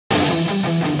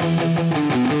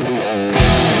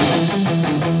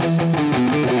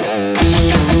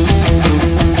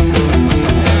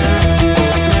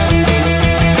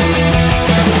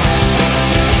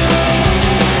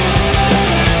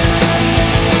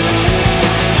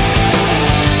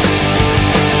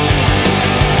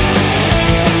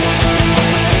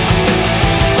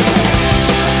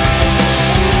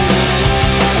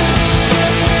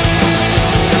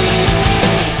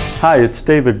Hi, it's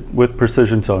David with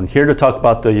Precision Zone, here to talk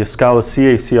about the Yaskawa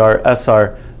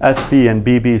CACR-SR, SB, and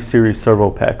BB series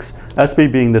servo packs. SB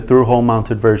being the through-hole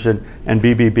mounted version, and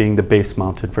BB being the base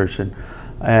mounted version.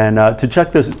 And to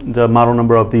check the model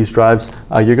number of these drives,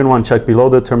 you're going to want to check below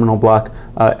the terminal block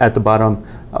at the bottom,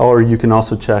 or you can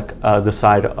also check the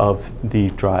side of the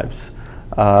drives.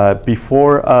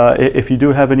 If you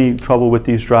do have any trouble with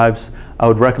these drives, I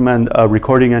would recommend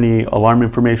recording any alarm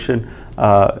information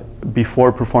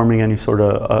before performing any sort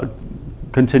of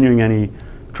continuing any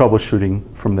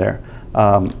troubleshooting from there.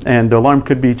 And the alarm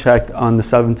could be checked on the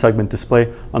 7-segment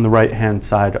display on the right-hand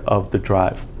side of the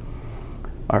drive.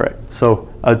 All right, so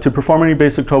to perform any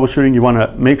basic troubleshooting, you want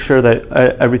to make sure that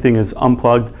everything is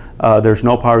unplugged. There's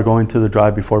no power going to the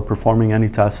drive before performing any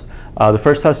test. The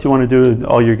first test you want to do,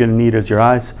 all you're going to need is your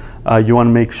eyes. You want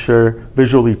to make sure,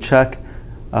 visually check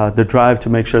the drive to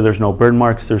make sure there's no burn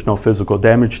marks, there's no physical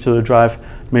damage to the drive.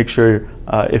 Make sure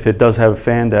if it does have a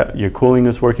fan that your cooling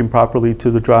is working properly to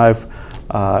the drive.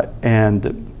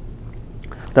 And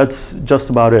that's just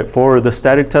about it. For the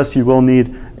static test, you will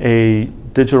need a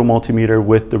digital multimeter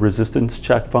with the resistance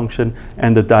check function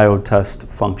and the diode test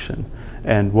function.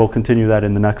 And we'll continue that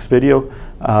in the next video.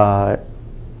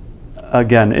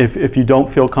 Again, if you don't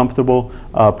feel comfortable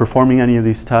performing any of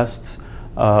these tests,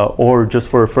 or just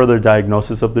for a further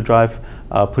diagnosis of the drive,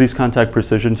 please contact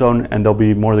Precision Zone and they'll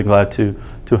be more than glad to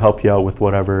help you out with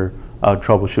whatever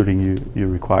troubleshooting you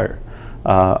require.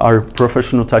 Our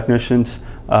professional technicians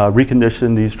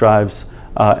recondition these drives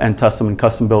and test them in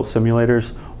custom-built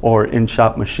simulators or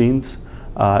in-shop machines,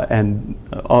 and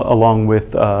along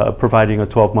with providing a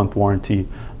 12-month warranty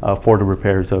for the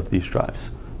repairs of these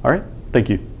drives. All right, thank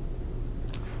you.